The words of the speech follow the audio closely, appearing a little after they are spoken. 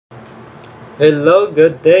Hello,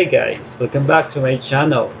 good day guys! Welcome back to my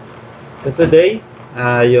channel. So today,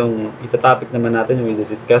 yung ita-topic naman natin, yung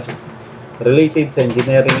i-discuss related sa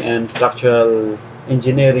engineering and structural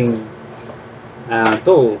engineering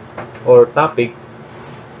tool or topic.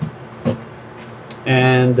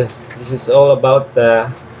 And this is all about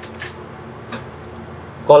the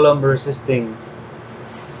column resisting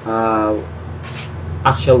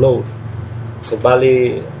axial load. So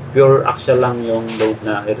bali, pure axial lang yung load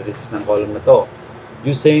na i-resist ng column na to.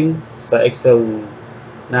 Using sa Excel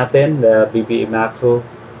natin, the BBA macro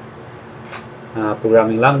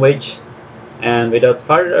programming language. And without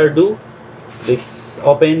further ado, let's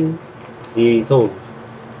open the tool.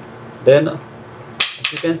 Then,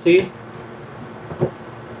 as you can see,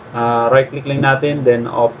 right click lang natin,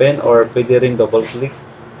 then open, or pwede rin double click.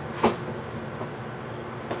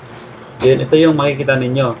 Then ito yung makikita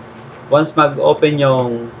ninyo. Once mag-open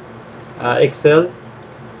yung Excel,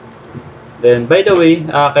 then by the way,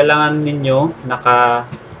 kailangan ninyo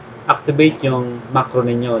naka-activate yung macro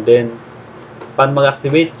ninyo. Then paano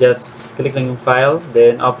mag-activate? Just click lang yung file,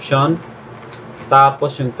 then option,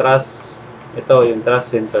 tapos yung trust, ito yung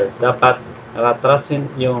trust center. Dapat naka-trust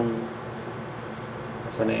yung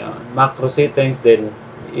macro settings, then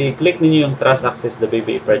i-click ninyo yung trust access the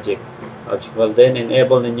BBA project. Well, then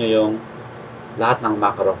enable ninyo yung lahat ng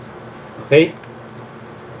macro. Okay?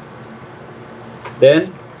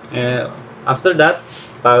 Then, after that,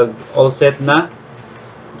 pag all set na,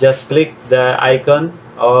 just click the icon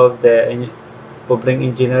of the Pobreng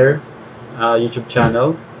Engineer YouTube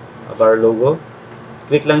channel of our logo.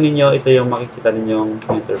 Click lang ninyo, ito yung makikita ninyong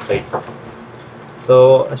interface.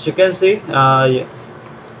 So, as you can see, sa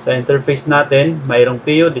interface natin, mayroong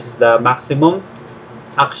PU, this is the maximum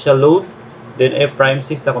axial load. Then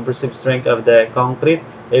F'6 is the compressive strength of the concrete.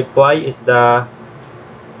 Fy is the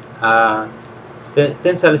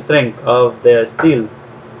tensile strength of the steel,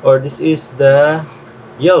 or this is the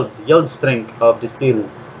yield strength of the steel.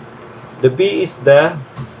 The B is the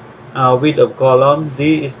width of column,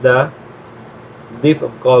 D is the depth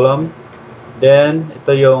of column, then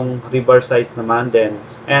ito yung rebar size naman, then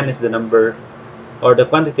N is the number or the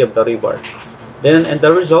quantity of the rebar. Then in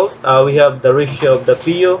the result, we have the ratio of the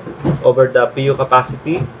PU over the PU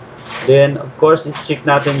capacity. Then of course, i-check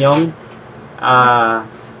natin yung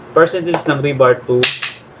percentage ng rebar to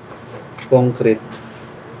concrete.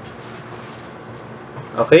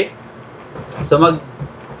 Okay? So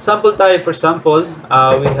mag-sample tayo. For example,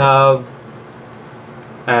 we have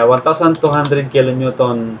 1,200 kN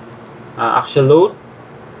axial load.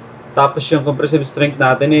 Tapos yung compressive strength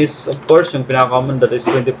natin is, of course, yung pinaka-common, that is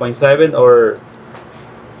 20.7, or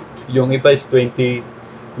yung iba is 20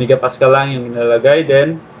 megapascal lang yung nilalagay.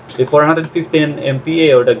 Then the 415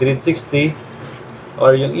 MPa or the grade 60,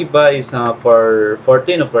 or yung iba is for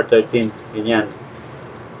 14 or for 13, ganyan.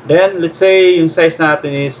 Then let's say yung size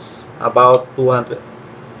natin is about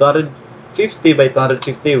 250 by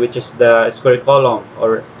 250, which is the square column,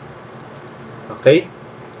 or okay.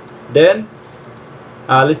 Then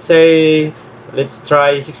let's say let's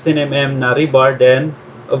try 16 mm na rebar. Then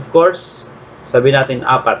of course sabi natin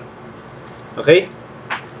 4, okay.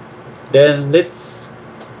 Then let's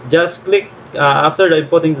just click after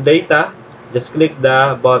inputting the data, just click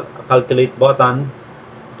the calculate button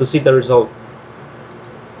to see the result.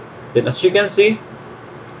 Then as you can see,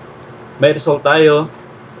 may result tayo.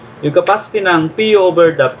 Yung capacity ng PU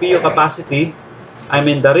over the PU capacity, I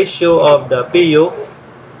mean the ratio of the PU,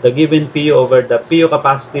 the given PU over the PU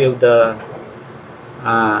capacity of the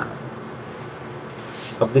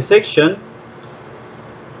section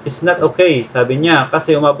is not okay, sabi niya,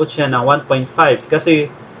 kasi umabot siya ng 1.5, kasi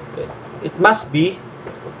it must be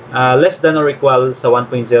less than or equal sa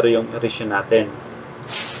 1.0 yung ratio natin.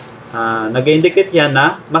 Nag-indicate yan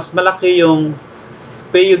na mas malaki yung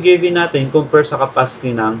PU given natin compare sa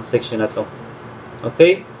capacity ng section na to.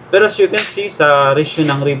 Okay? Pero as you can see, sa ratio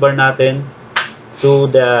ng rebar natin to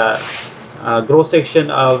the gross section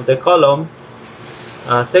of the column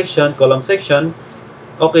section,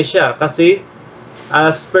 okay siya, kasi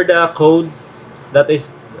as per the code, that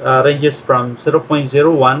is ranges from 0.01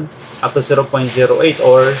 up to 0.08,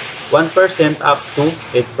 or 1% up to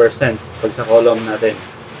 8% pag sa column natin.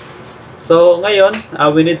 So ngayon,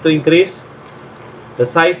 we need to increase the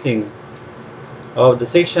sizing of the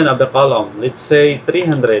section of the column. Let's say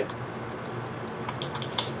 300.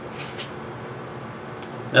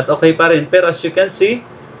 Not okay pa rin, pero as you can see,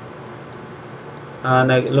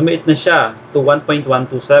 lumiit na siya to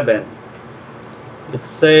 1.127. Let's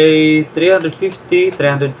say 350.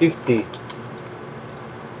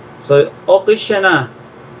 So okay siya na,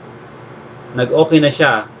 nag-okay na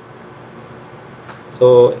siya. So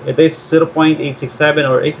So it is 0.867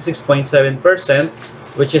 or 86.7%,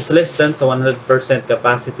 which is less than sa 100%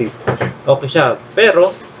 capacity. Okay siya. Pero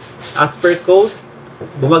as per code,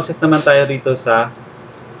 bumagsak naman tayo rito sa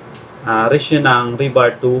ratio ng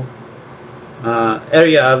rebar to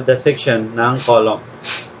area of the section ng column.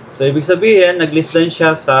 So ibig sabihin, nag-less than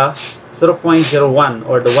siya sa 0.01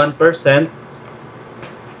 or the 1%.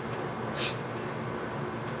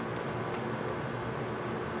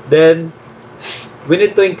 Then we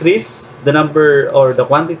need to increase the number or the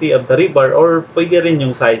quantity of the rebar, or pwede rin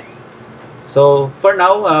yung size. So for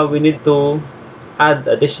now, we need to add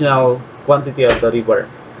additional quantity of the rebar.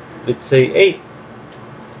 Let's say 8.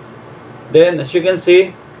 Then as you can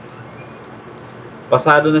see,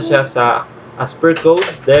 pasado na siya sa as per code.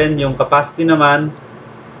 Then yung capacity naman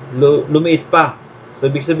lumiit pa.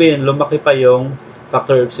 So ibig sabihin, lumaki pa yung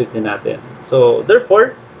factor of safety natin. So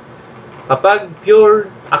therefore, kapag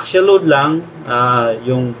pure axial load lang,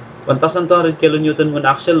 yung 1,200 kN mo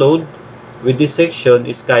na axial load with this section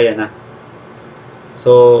is kaya na.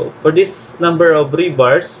 So for this number of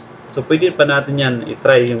rebars, so pwede pa natin yan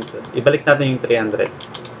i-try, ibalik natin yung 300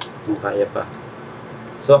 kung kaya pa.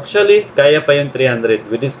 So actually, kaya pa yung 300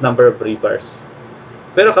 with this number of rebars.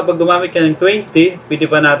 Pero kapag gumamit ka ng 20, pwede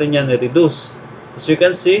pa natin yan i-reduce. As you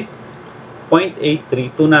can see,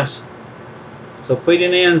 0.832 na. So pwede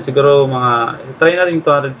na yan, siguro try natin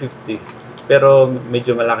 250. Pero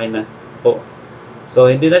medyo malaki na po.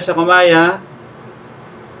 So hindi na siya kumaya.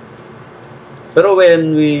 Pero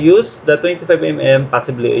when we use the 25mm,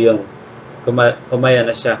 possibly yun, kumaya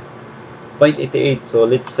na siya. 0.88. So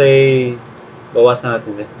let's say, bawasan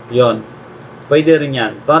natin yun. Pwede rin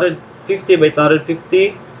yan. 250 by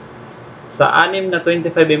 250. Sa 6 na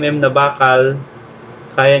 25mm na bakal,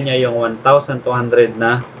 kaya niya yung 1,200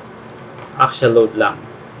 na axial load lang.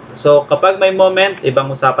 So kapag may moment, ibang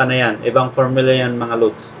usapan na yan. Ibang formula yan, mga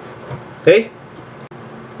loads. Okay?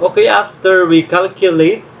 Okay, after we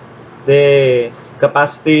calculate the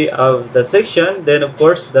capacity of the section, then of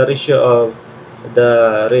course the ratio of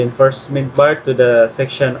the reinforcement bar to the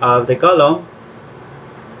section of the column,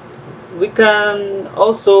 we can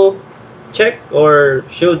also check or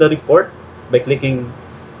show the report by clicking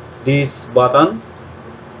this button.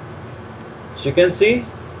 As you can see,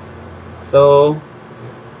 so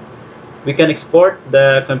we can export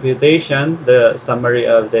the computation, the summary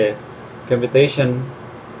of the computation,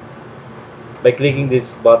 by clicking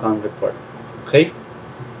this button, report. Okay,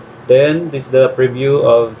 then this is the preview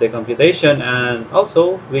of the computation, and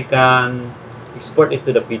also we can export it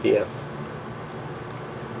to the PDF.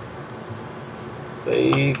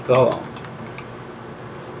 Say column.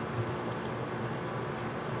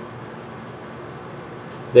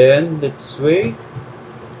 Then let's wait.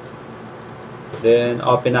 Then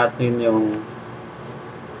open natin yung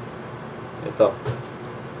ito.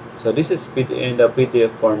 So this is in the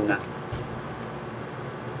PDF form na.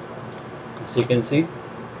 As you can see.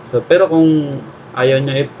 So pero kung ayaw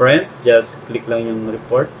nyo i-print, just click lang yung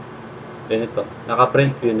report. Then ito,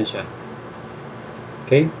 naka-print view na siya.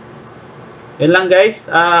 Okay? Yun lang guys.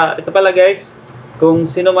 Ito pala guys, kung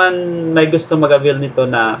sino man may gusto mag-avail nito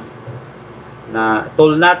na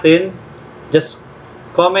tool natin, just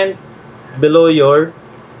comment below your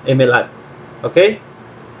email ad. Okay?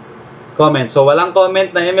 Comment. So walang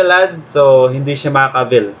comment na email ad, so hindi siya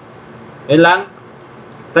makaka-avail. Yun lang.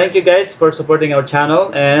 Thank you guys for supporting our channel,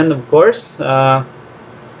 and of course,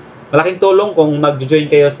 malaking tulong kung mag-join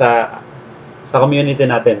kayo sa community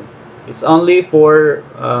natin. It's only for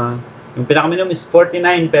yung pinaka-minimum is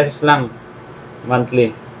 49 pesos lang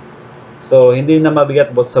monthly. So hindi na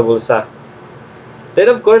mabigat boss sa bulsa. Then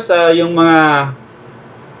of course, yung mga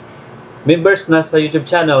members na sa YouTube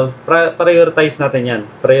channel, prioritize natin yan.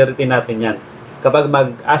 Priority natin yan kapag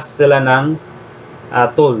mag-ask sila ng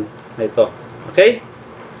tool na ito. Okay?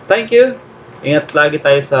 Thank you. Ingat lagi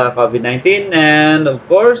tayo sa COVID-19, and of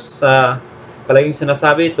course, palaging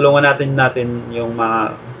sinasabi, tulungan natin yung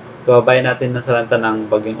mga kababayan natin na salanta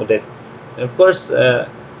ng Bagyong Odette. And of course,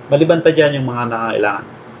 maliban pa dyan yung mga nangangailangan.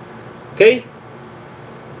 Okay?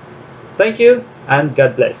 Thank you, and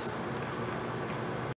God bless.